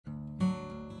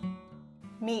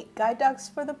Meet Guide Dogs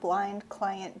for the Blind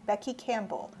client Becky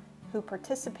Campbell, who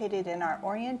participated in our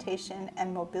orientation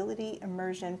and mobility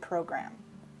immersion program.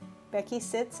 Becky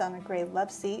sits on a gray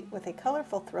love seat with a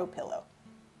colorful throw pillow.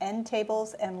 End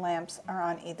tables and lamps are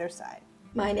on either side.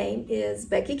 My name is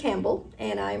Becky Campbell,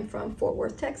 and I'm from Fort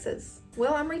Worth, Texas.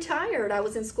 Well, I'm retired. I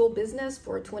was in school business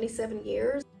for 27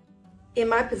 years. In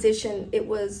my position, it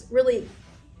was really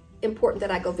important that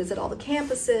I go visit all the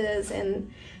campuses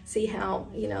and see how,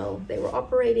 they were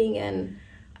operating, and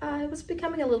it was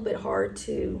becoming a little bit hard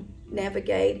to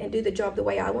navigate and do the job the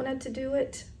way I wanted to do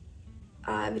it.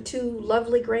 I have two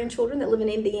lovely grandchildren that live in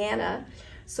Indiana,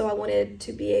 so I wanted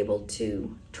to be able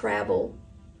to travel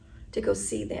to go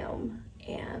see them.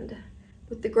 And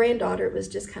with the granddaughter, it was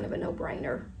just kind of a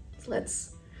no-brainer.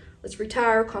 Let's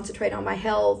retire, concentrate on my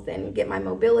health, and get my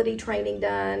mobility training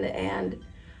done, and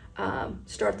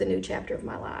start the new chapter of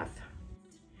my life.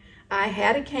 I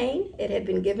had a cane. It had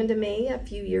been given to me a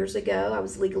few years ago. I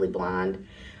was legally blind,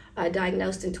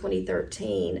 diagnosed in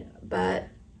 2013, but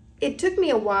it took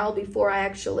me a while before I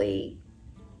actually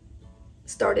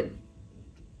started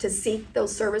to seek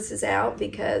those services out,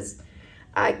 because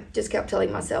I just kept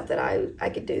telling myself that I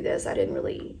could do this. I didn't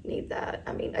really need that.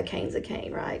 I mean, a cane's a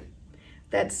cane, right?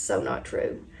 That's so not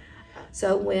true.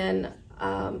 So when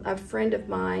a friend of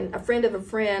mine, a friend of a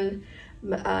friend,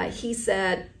 he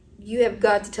said, "You have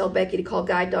got to tell Becky to call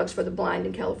Guide Dogs for the Blind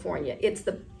in California. It's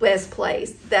the best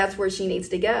place. That's where she needs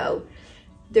to go."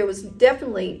 There was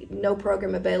definitely no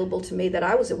program available to me that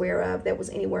I was aware of that was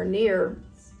anywhere near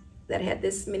that had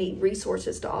this many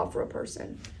resources to offer a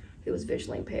person who was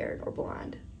visually impaired or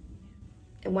blind.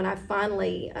 And when I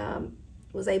finally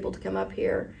was able to come up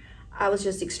here, I was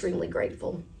just extremely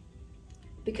grateful,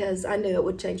 because I knew it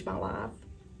would change my life.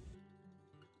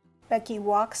 Becky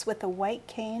walks with a white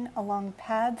cane along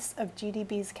paths of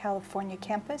GDB's California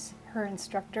campus. Her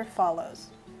instructor follows.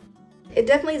 It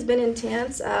definitely has been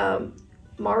intense.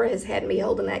 Mara has had me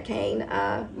holding that cane,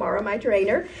 Mara, my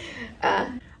trainer.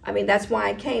 That's why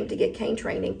I came, to get cane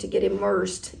training, to get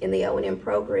immersed in the O&M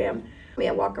program.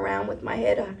 I walk around with my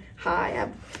head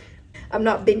high. I'm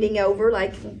not bending over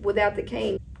like without the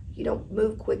cane. You don't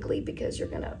move quickly because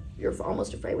you're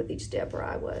almost afraid with each step, or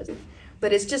I was.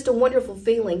 But it's just a wonderful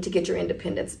feeling to get your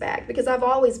independence back, because I've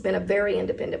always been a very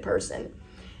independent person,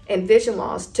 and vision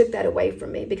loss took that away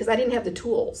from me because I didn't have the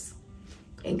tools,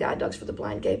 and Guide Dogs for the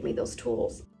Blind gave me those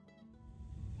tools.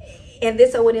 And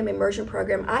this O&M immersion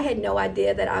program, I had no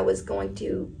idea that I was going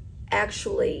to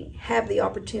actually have the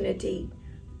opportunity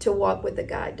to walk with a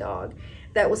guide dog.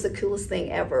 That was the coolest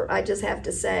thing ever. I just have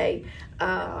to say,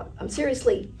 I'm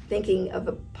seriously thinking of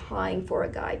applying for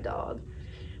a guide dog,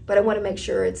 but I want to make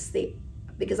sure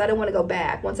because I don't want to go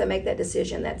back. Once I make that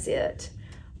decision, that's it.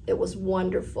 It was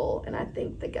wonderful, and I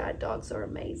think the guide dogs are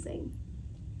amazing,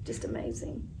 just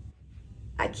amazing.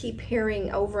 I keep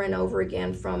hearing over and over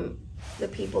again from the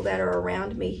people that are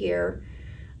around me here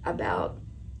about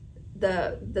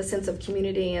the sense of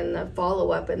community and the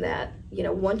follow-up, and that,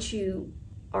 once you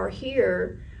are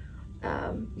here,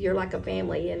 you're like a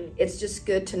family, and it's just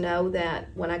good to know that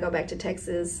when I go back to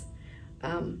Texas,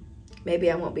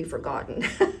 maybe I won't be forgotten,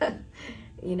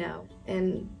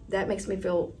 and that makes me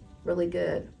feel really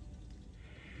good.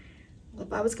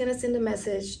 If I was going to send a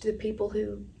message to the people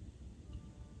who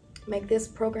make this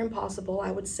program possible,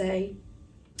 I would say,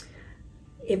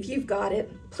 if you've got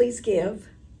it, please give,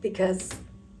 because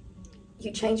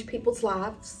you change people's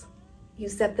lives, you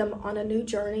set them on a new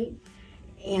journey,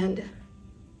 and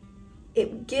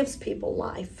it gives people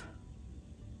life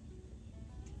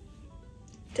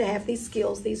to have these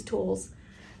skills, these tools,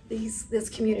 this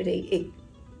community.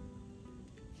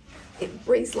 It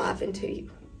breathes life into you.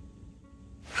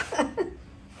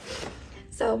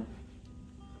 So,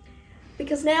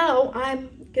 because now I'm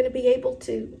going to be able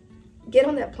to get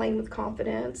on that plane with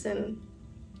confidence, and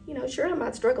sure, I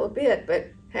might struggle a bit, but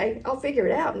hey, I'll figure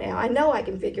it out now. I know I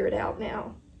can figure it out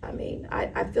now.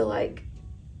 I feel like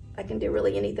I can do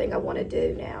really anything I want to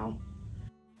do now.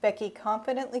 Becky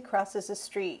confidently crosses the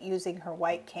street using her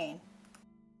white cane.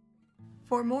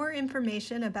 For more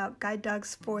information about Guide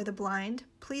Dogs for the Blind,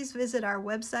 please visit our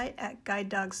website at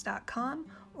guidedogs.com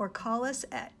or call us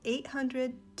at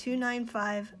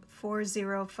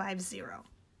 800-295-4050.